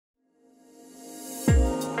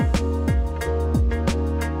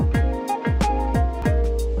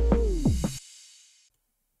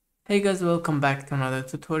Hey guys, welcome back to another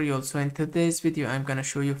tutorial. So in today's video I'm gonna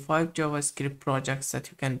show you 5 JavaScript projects that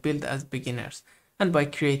you can build as beginners, and by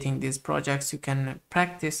creating these projects you can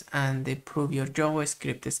practice and improve your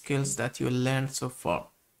JavaScript skills that you learned so far.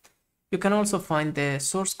 You can also find the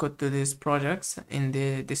source code to these projects in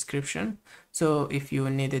the description, so if you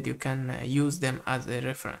need it you can use them as a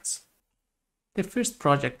reference. The first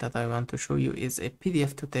project that I want to show you is a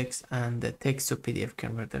PDF to text and a text to PDF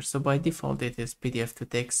converter. So by default it is PDF to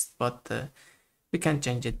text, but we can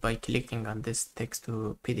change it by clicking on this text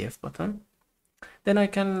to PDF button. Then I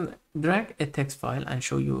can drag a text file and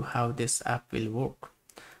show you how this app will work.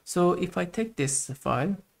 So if I take this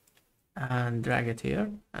file and drag it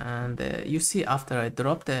here, and you see after I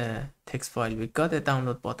drop the text file we got a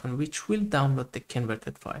download button which will download the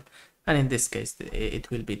converted file. And in this case it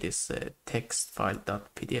will be this text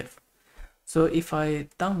file.pdf. So if I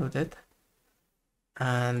download it,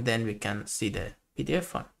 and then we can see the PDF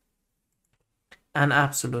file, and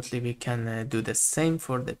absolutely we can do the same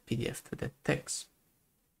for the PDF to the text.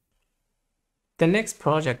 The next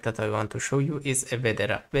project that I want to show you is a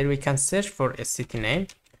weather app where we can search for a city name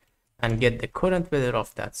and get the current weather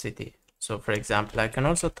of that city. So for example I can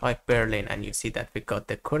also type Berlin, and you see that we got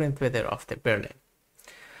the current weather of the Berlin.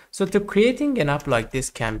 So creating an app like this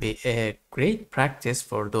can be a great practice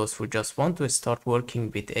for those who just want to start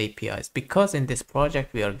working with APIs, because in this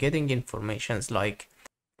project we are getting informations like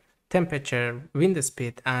temperature, wind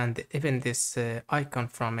speed, and even this icon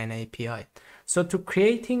from an API. So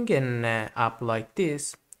creating an app like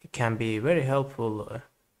this can be very helpful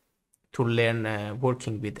to learn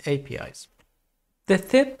working with APIs. The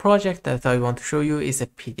third project that I want to show you is a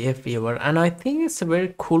PDF viewer, and I think it's a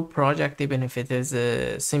very cool project even if it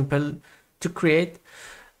is simple to create.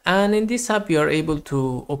 And in this app you are able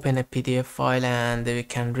to open a PDF file and we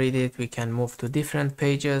can read it, we can move to different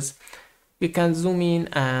pages, we can zoom in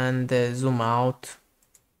and zoom out.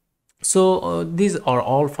 So these are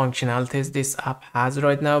all functionalities this app has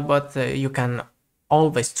right now, but you can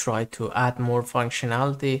always try to add more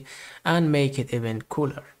functionality and make it even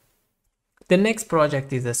cooler. The next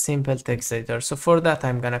project is a simple text editor. So for that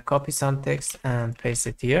I'm gonna copy some text and paste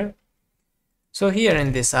it here. So here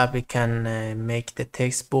in this app we can make the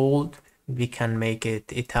text bold, we can make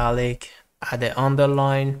it italic, add an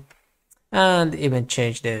underline, and even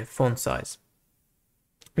change the font size.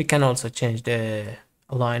 We can also change the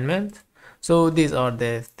alignment. So these are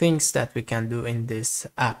the things that we can do in this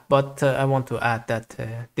app, but I want to add that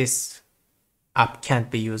this app can't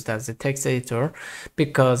be used as a text editor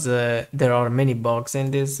because there are many bugs in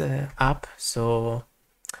this app. So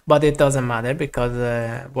but it doesn't matter,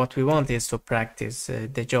 because what we want is to practice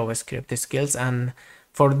the JavaScript skills, and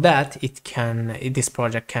for that this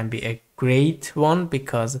project can be a great one,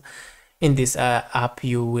 because in this app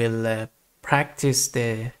you will practice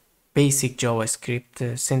the basic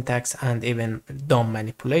JavaScript syntax and even DOM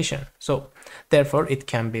manipulation. So therefore it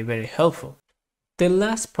can be very helpful. The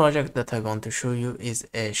last project that I want to show you is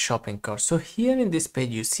a shopping cart. So here in this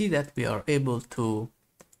page you see that we are able to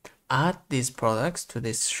add these products to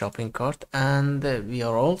this shopping cart, and we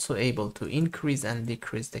are also able to increase and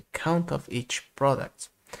decrease the count of each product.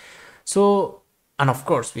 So, and of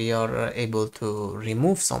course we are able to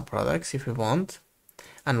remove some products if we want.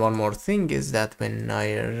 And one more thing is that when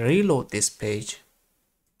I reload this page,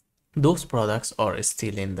 those products are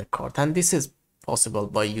still in the cart, and this is possible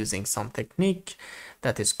by using some technique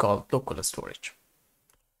that is called local storage.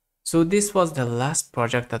 So this was the last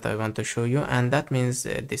project that I want to show you, and that means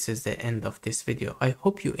this is the end of this video. I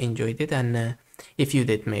hope you enjoyed it, and if you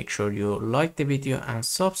did, make sure you like the video and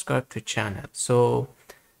subscribe to channel. So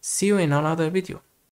see you in another video.